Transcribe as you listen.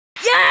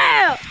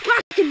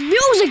rockin'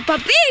 music,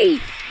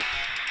 baby!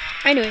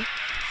 Anyway.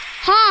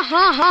 Ha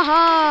ha ha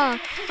ha!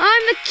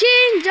 I'm the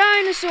king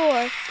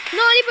dinosaur!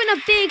 Not even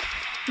a big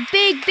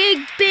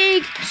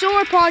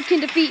sauropod can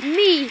defeat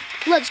me!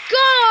 Let's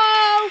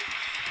go!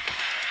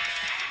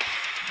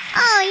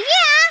 Oh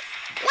yeah?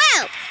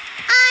 Well,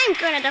 I'm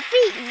gonna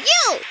defeat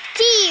you,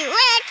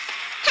 T-Rex!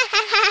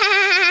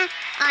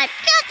 I've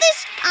got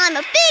this! I'm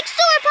a big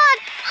sauropod!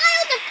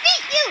 I'll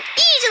defeat you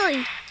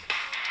easily!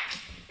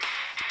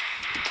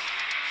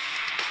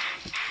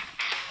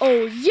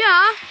 Oh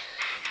yeah?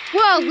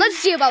 Well, let's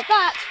see about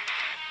that.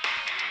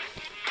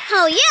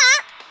 Oh yeah?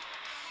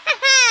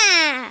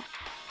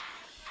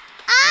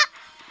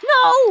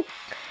 No!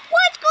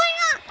 What's going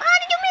on? How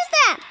did you miss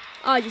that?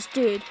 I just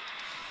did.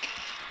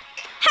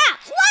 Ha!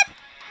 What?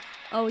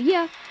 Oh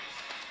yeah.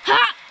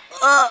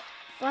 Ha!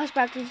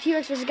 Flashback to the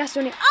T-Rex vs.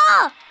 Gastonia.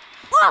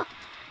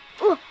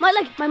 Oh, my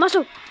leg, my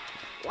muscle.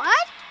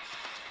 What?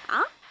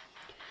 Huh?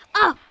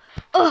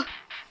 Well,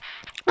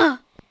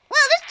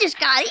 this just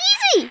got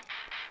easy.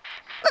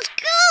 Let's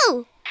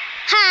go.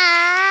 Ha!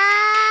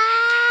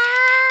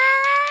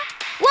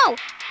 Whoa!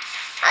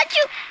 How'd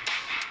you?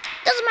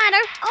 Doesn't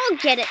matter. I'll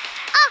get it.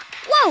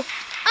 Whoa!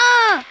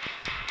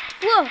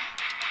 Whoa.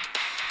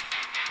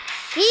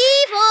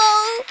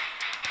 Evil!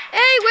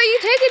 Hey, where are you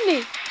taking me?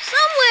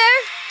 Somewhere.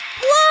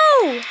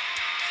 Whoa!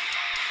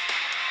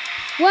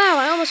 Wow,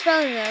 I almost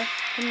fell in there.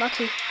 I'm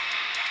lucky.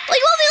 Well,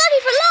 you won't be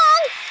lucky for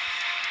long.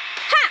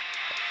 Ha!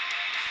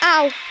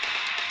 Ow.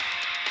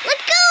 Let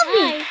go of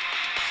me.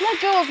 Let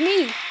go of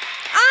me.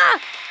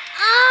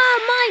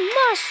 My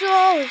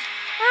muscles.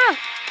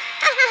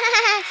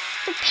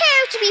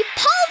 Prepare to be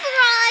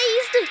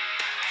pulverized.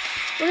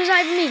 What does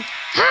that even mean?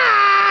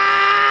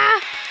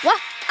 Ha! What?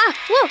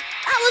 Whoa.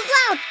 That was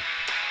loud.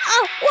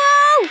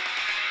 Whoa!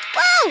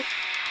 Whoa!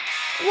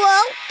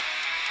 Whoa!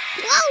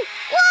 Whoa!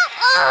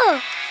 Whoa!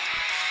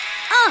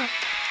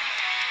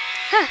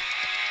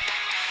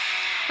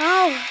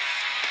 Oh,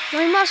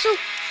 my muscle.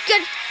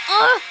 Get.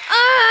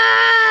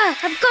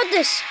 I've got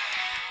this.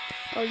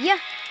 Oh yeah.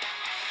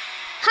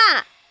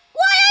 Ha!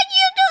 Why did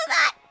you do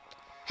that?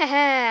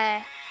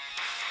 Heh.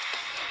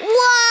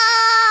 Whoa!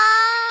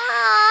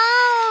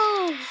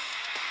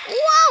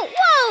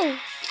 Whoa!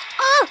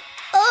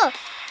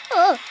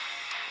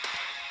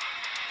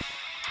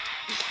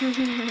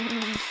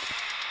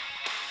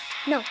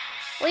 No.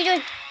 What are you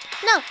doing?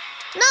 No!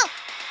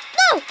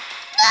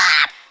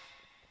 Ah!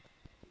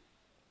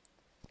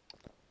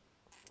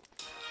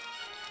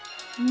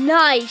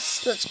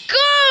 Nice. Let's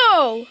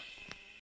go.